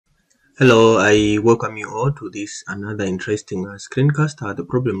Hello, I welcome you all to this another interesting screencast. The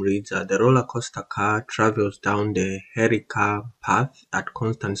problem reads, the roller coaster car travels down the helical path at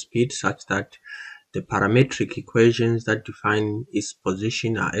constant speed such that the parametric equations that define its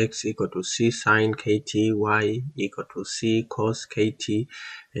position are x equal to c sine kt, y equal to c cos kt,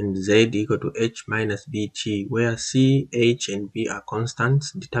 and z equal to h minus bt, where c, h, and b are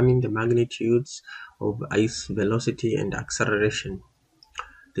constants. Determine the magnitudes of its velocity and acceleration.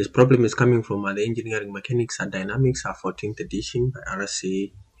 This problem is coming from the Engineering Mechanics and Dynamics 14th edition by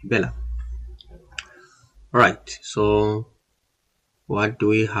R.C. Hibbeler. Alright, so what do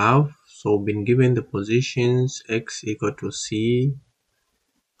we have? So been given the positions x equal to c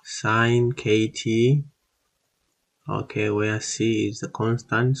sine kt, okay, where c is the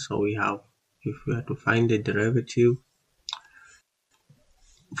constant. So we have, if we are to find the derivative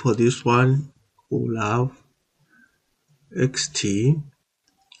for this one, we'll have xt,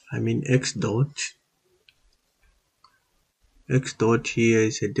 x dot here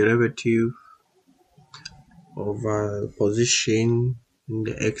is a derivative of position in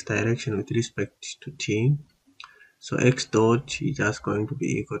the x direction with respect to t. So x dot is just going to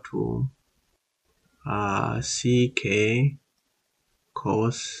be equal to ck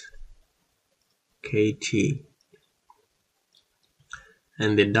cos kt,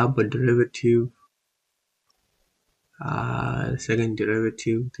 and the double derivative, second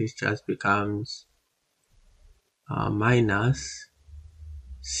derivative, this just becomes minus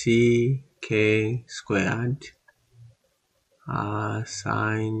ck squared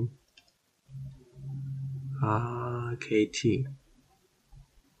sine kt.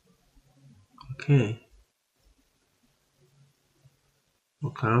 Okay,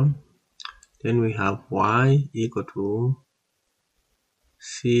 then we have y equal to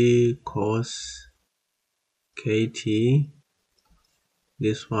c cos kt.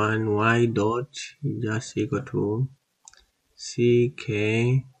 This one, y dot is just equal to ck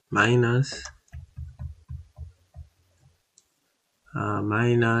minus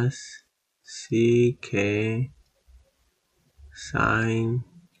ck sine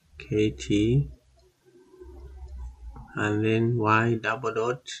kt, and then y double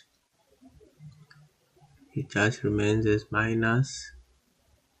dot, it just remains as minus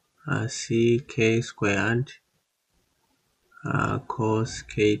ck squared cos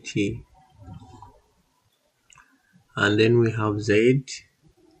kt, and then we have z,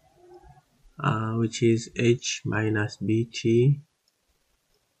 which is h minus bt.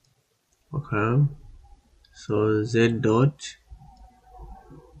 Okay, so z dot,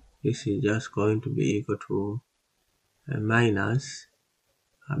 this is just going to be equal to minus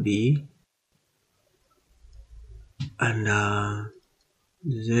b, and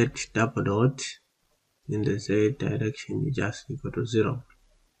z double dot in the z direction is just equal to 0.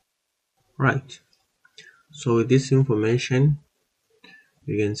 Right, so with this information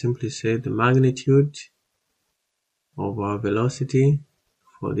we can simply say the magnitude of our velocity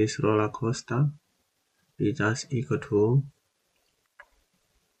for this roller coaster is just equal to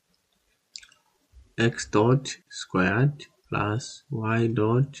x dot squared plus y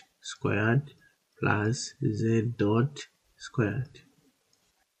dot squared plus z dot squared.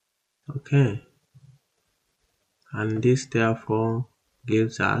 Okay, and this therefore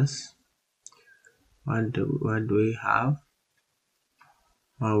gives us, what do we have?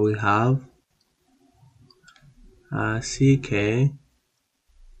 Well, we have ck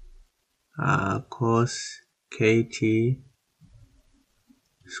cos kt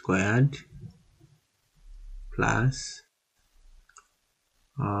squared plus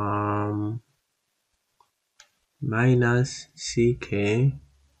minus ck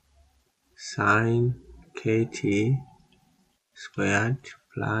sine kt squared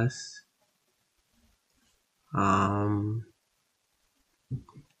plus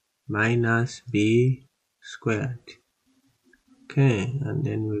minus b squared. Okay, and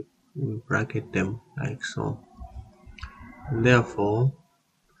then we bracket them like so. And therefore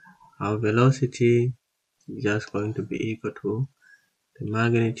our velocity is just going to be equal to, the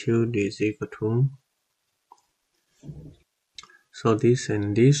magnitude is equal to, so this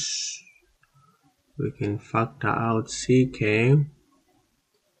and this, we can factor out ck.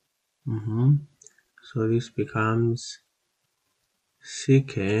 So this becomes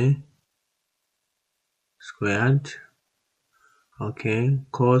ck squared, okay,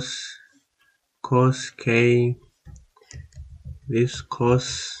 cos k, this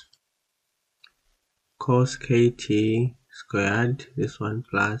cos kt squared, this one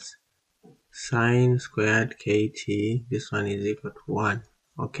plus sine squared kt, this one is equal to 1.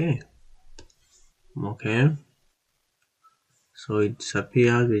 Okay, So it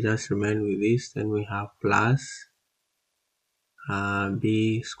disappears, we just remain with this. Then we have plus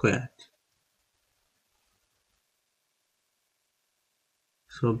b squared.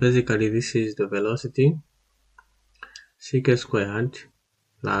 So basically this is the velocity, ck squared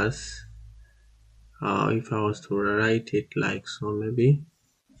plus, if I was to write it like so, maybe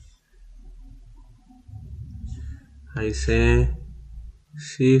I say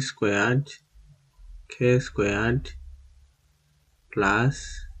c squared k squared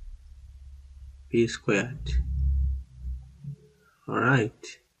plus b squared.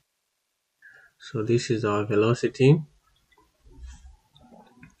 Alright, so this is our velocity.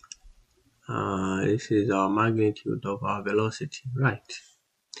 This is our magnitude of our velocity. Right,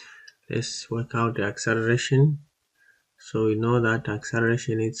 let's work out the acceleration. So we know that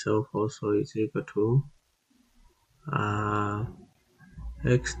acceleration itself also is equal to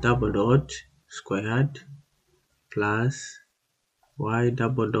x double dot squared plus y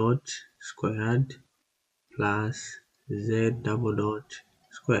double dot squared plus z double dot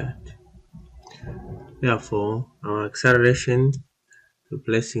squared. Therefore, our acceleration,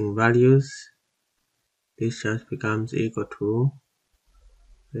 replacing values, this just becomes equal to,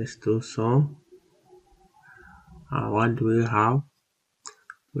 let's do so. What do we have?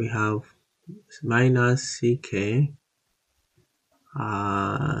 We have minus ck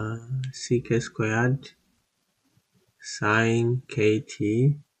squared sine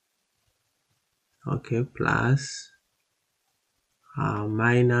kt, okay, plus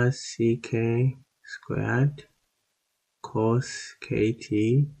minus ck squared cos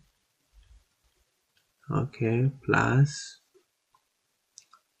kt, okay, plus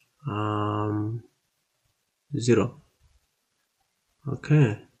 0.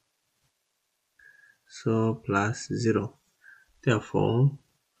 Okay, so plus 0. Therefore,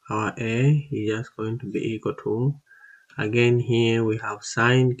 our A is just going to be equal to, again here we have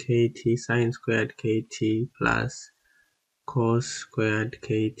sine kt, sine squared kt plus cos squared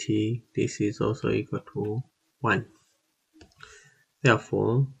kt. This is also equal to 1.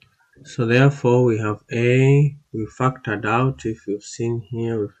 Therefore, we have A, we factored out, if you've seen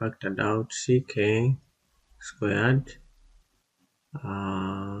here, we factored out ck squared,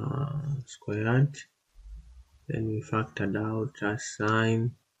 then we factored out just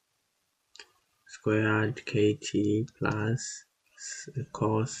sine squared kt plus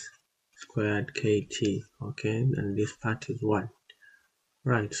cos squared kt, okay, and this part is 1.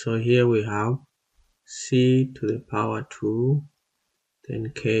 Right, so here we have c to the power 2,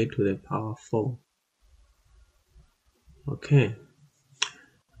 then k to the power 4. Okay,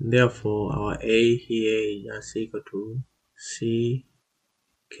 therefore our A here is just equal to c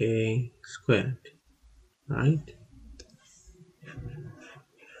k squared. Right, I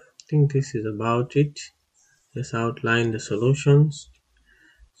think this is about it. Let's outline the solutions.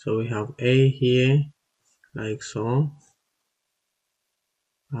 So we have A here like so,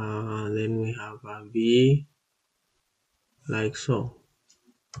 then we have B like so.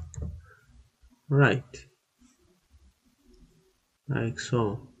 Right, like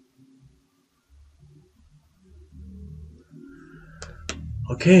so.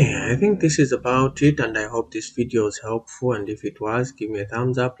 Okay, I think this is about it, and I hope this video was helpful, and if it was, give me a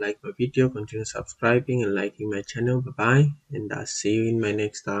thumbs up, like my video, continue subscribing and liking my channel. Bye bye, and I'll see you in my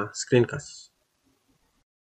next screencast.